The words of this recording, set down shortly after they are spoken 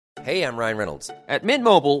Hey, I'm Ryan Reynolds. At Mint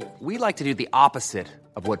Mobile, we like to do the opposite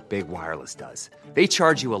of what Big Wireless does. They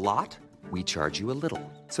charge you a lot, we charge you a little.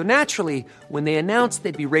 So naturally, when they announced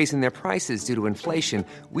they'd be raising their prices due to inflation,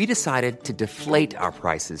 we decided to deflate our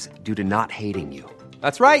prices due to not hating you.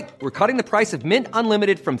 That's right. We're cutting the price of Mint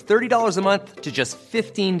Unlimited from $30 a month to just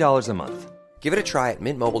 $15 a month. Give it a try at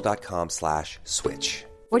mintmobile.com/switch.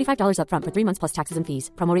 $45 up front for 3 months plus taxes and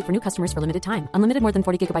fees. Promo rate for new customers for limited time. Unlimited more than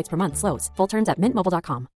 40 gigabytes per month. Slows full terms at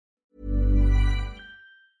mintmobile.com.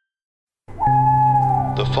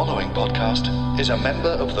 The following podcast is a member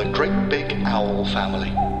of the Great Big Owl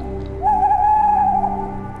family.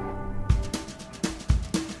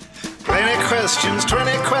 20 questions,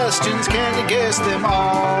 can you guess them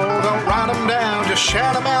all? Don't write them down, just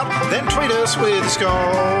shout them out, then tweet us with a score.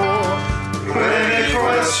 20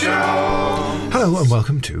 questions. Hello and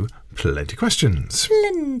welcome to Plenty Questions.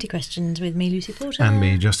 Plenty Questions with me, Lucy Porter. And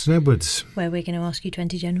me, Justin Edwards. Where we're going to ask you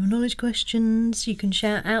 20 general knowledge questions. You can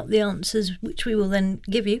shout out the answers, which we will then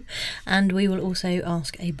give you. And we will also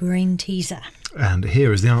ask a brain teaser. And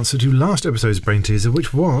here is the answer to last episode's brain teaser,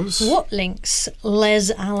 which was... What links Les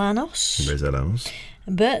Alanos,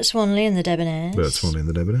 Bert Swanley and the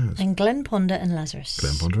Debonaires, and Glenn Ponder and Lazarus.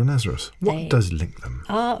 What does link them?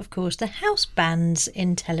 Are, of course, the house bands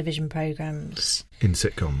in television programmes. In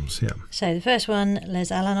sitcoms, yeah. So the first one, Les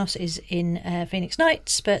Alanos, is in Phoenix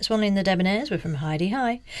Nights. Bert Swanley and the Debonaires were from Heidi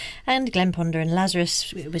High. And Glenn Ponder and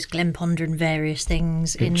Lazarus, it was Glenn Ponder and various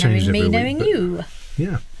things in Knowing Me, Knowing You.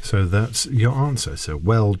 Yeah, so that's your answer. So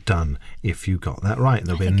well done if you got that right.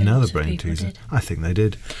 There'll be another brain teaser. I think they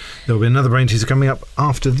did. There'll be another brain teaser coming up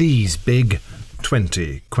after these big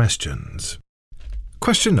 20 questions.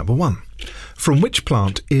 Question number 1. From which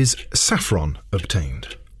plant is saffron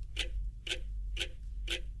obtained?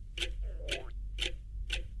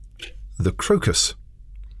 The crocus.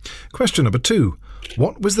 Question number 2.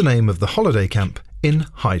 What was the name of the holiday camp in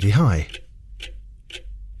Heidi High?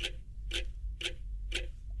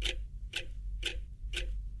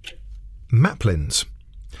 Maplins.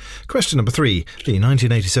 Question number 3. The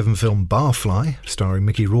 1987 film Barfly, starring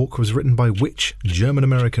Mickey Rourke, was written by which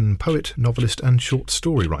German-American poet, novelist and short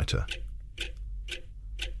story writer?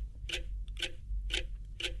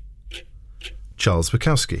 Charles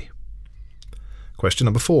Bukowski. Question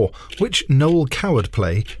number 4. Which Noel Coward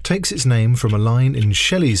play takes its name from a line in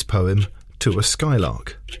Shelley's poem To a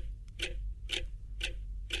Skylark?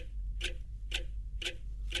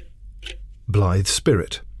 Blithe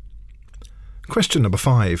Spirit. Question number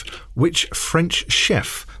 5. Which French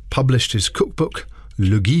chef published his cookbook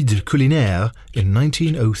Le Guide Culinaire in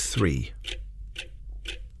 1903?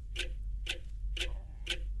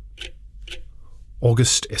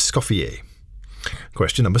 Auguste Escoffier.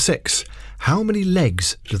 Question number 6. How many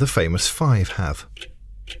legs do the famous 5 have?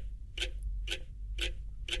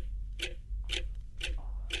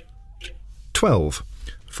 "12.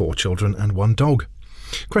 4 children and 1 dog.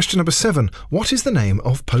 Question number 7. What is the name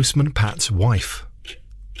of Postman Pat's wife?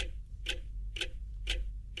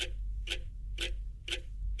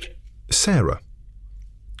 Sarah.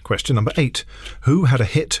 Question number 8. Who had a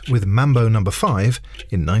hit with Mambo No. 5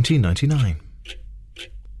 in 1999?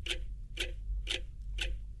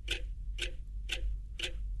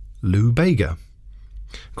 Lou Bega.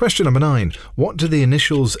 Question number 9. What do the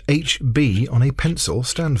initials HB on a pencil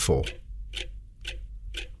stand for?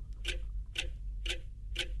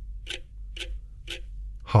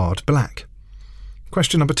 Hard black.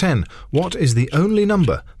 Question number 10. What is the only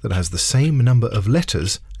number that has the same number of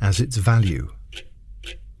letters as its value?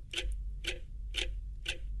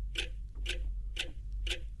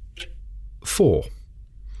 Four.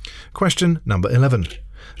 Question number 11.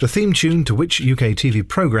 The theme tune to which UK TV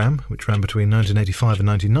programme, which ran between 1985 and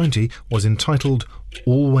 1990, was entitled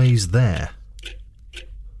Always There?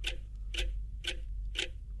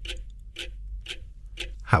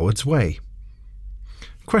 Howard's Way.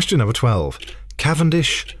 Question number 12.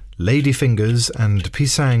 Cavendish, Ladyfingers and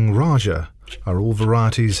Pisang Raja are all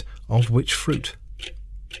varieties of which fruit?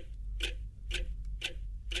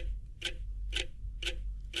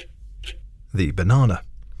 The banana.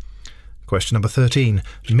 Question number 13.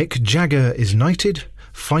 Mick Jagger is knighted,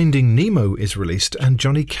 Finding Nemo is released and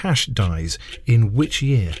Johnny Cash dies in which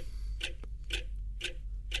year?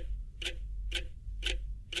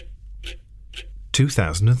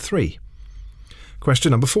 (2003).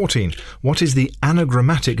 Question number 14. What is the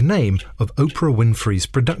anagrammatic name of Oprah Winfrey's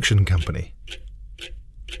production company?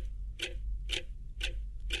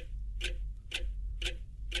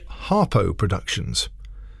 Harpo Productions.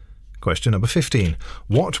 Question number 15.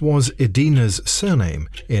 What was Idina's surname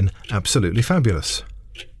in Absolutely Fabulous?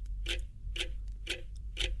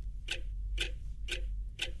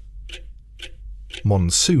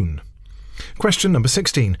 monsoon. Question number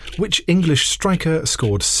 16. Which English striker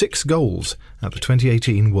scored 6 goals at the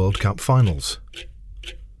 2018 World Cup finals?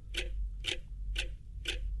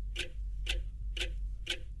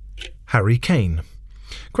 Harry Kane.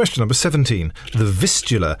 Question number 17. The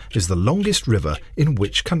Vistula is the longest river in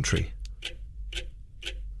which country?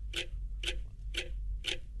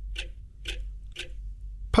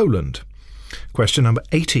 Poland. Question number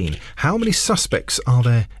 18. How many suspects are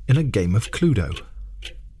there in a game of Cluedo?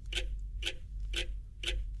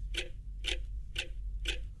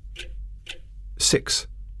 6.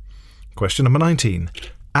 Question number 19.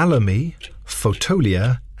 Alamy,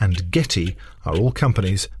 Fotolia and Getty are all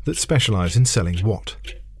companies that specialise in selling what?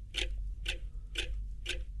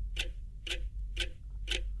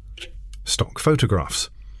 Stock photographs.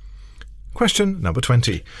 Question number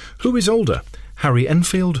 20. Who is older, Harry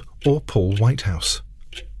Enfield or Paul Whitehouse?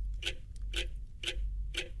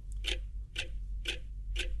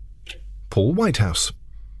 Paul Whitehouse.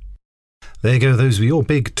 There you go, those were your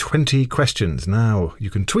big 20 questions. Now, you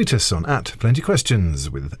can tweet us on @plentyquestions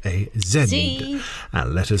with a Z.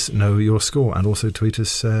 And let us know your score. And also tweet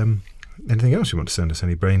us anything else you want to send us,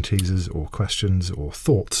 any brain teasers or questions or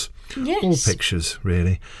thoughts. Yes. Or pictures,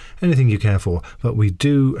 really. Anything you care for. But we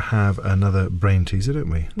do have another brain teaser, don't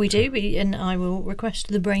we? We do, and I will request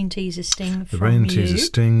the brain teaser sting from you. The brain teaser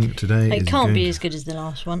sting today It can't be as good as the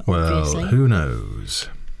last one, obviously. Well, who knows?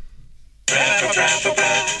 It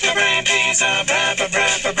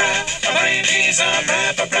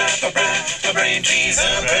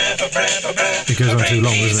goes on too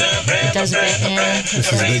long, doesn't it? It does a bit, yeah.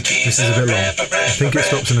 This is a bit long. I think it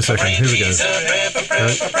stops in a second. Here we go.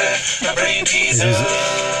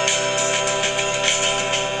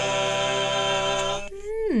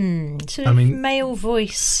 Sort of male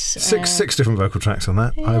voice. Six different vocal tracks on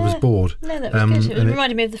that. Yeah. I was bored. No, that was good. It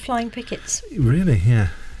reminded me of the Flying Pickets. Really,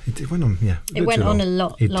 yeah. It went on, yeah. It went on a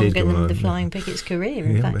lot longer than the Flying Pickets' career,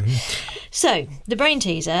 in fact. Yeah. So, the brain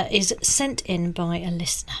teaser is sent in by a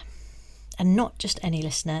listener. And not just any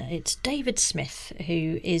listener, it's David Smith,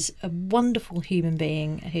 who is a wonderful human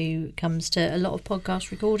being who comes to a lot of podcast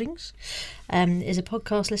recordings, is a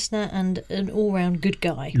podcast listener and an all-round good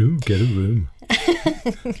guy. Ooh, get a room.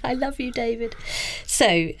 I love you, David.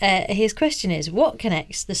 So, his question is, what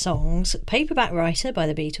connects the songs Paperback Writer by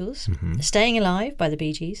the Beatles, Staying Alive by the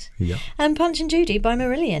Bee Gees, and Punch and Judy by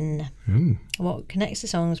Marillion? What connects the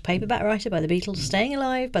songs Paperback Writer by the Beatles, Staying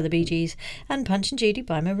Alive by the Bee Gees, and Punch and Judy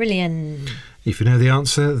by Marillion? If you know the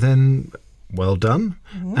answer, then well done.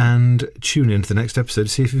 And tune in to the next episode to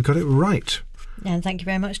see if you've got it right. And thank you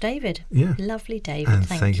very much, David. Yeah. Lovely, David. And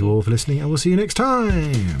thank you all for listening, and we'll see you next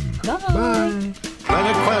time. Bye. Bye.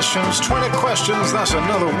 20 questions, 20 questions, that's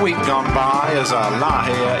another week gone by as I lie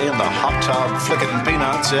here in the hot tub flicking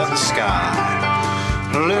peanuts at the sky.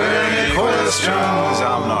 20 questions.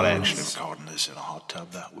 I'm not actually recording this in a hot tub.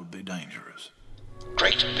 That would be dangerous.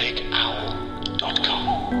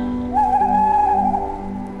 GreatBigOwl.com.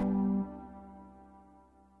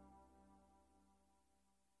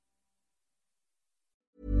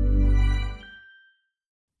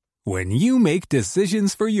 When you make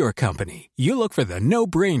decisions for your company, you look for the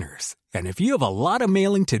no-brainers. And if you have a lot of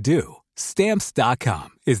mailing to do, Stamps.com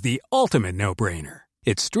is the ultimate no-brainer.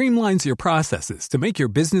 It streamlines your processes to make your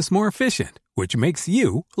business more efficient, which makes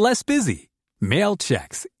you less busy. Mail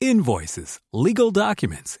checks, invoices, legal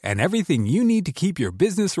documents, and everything you need to keep your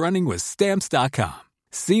business running with Stamps.com.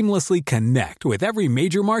 Seamlessly connect with every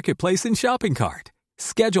major marketplace and shopping cart.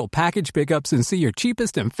 Schedule package pickups and see your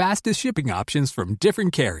cheapest and fastest shipping options from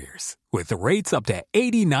different carriers, with rates up to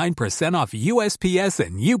 89% off USPS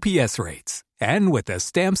and UPS rates. And with the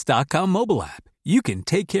Stamps.com mobile app, you can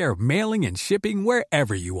take care of mailing and shipping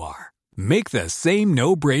wherever you are. Make the same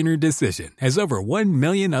no-brainer decision as over 1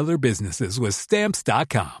 million other businesses with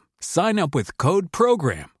Stamps.com. Sign up with code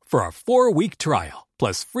PROGRAM for a 4-week trial,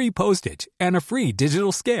 plus free postage and a free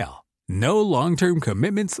digital scale. No long-term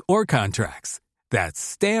commitments or contracts. That's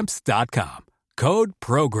Stamps.com. Code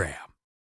PROGRAM.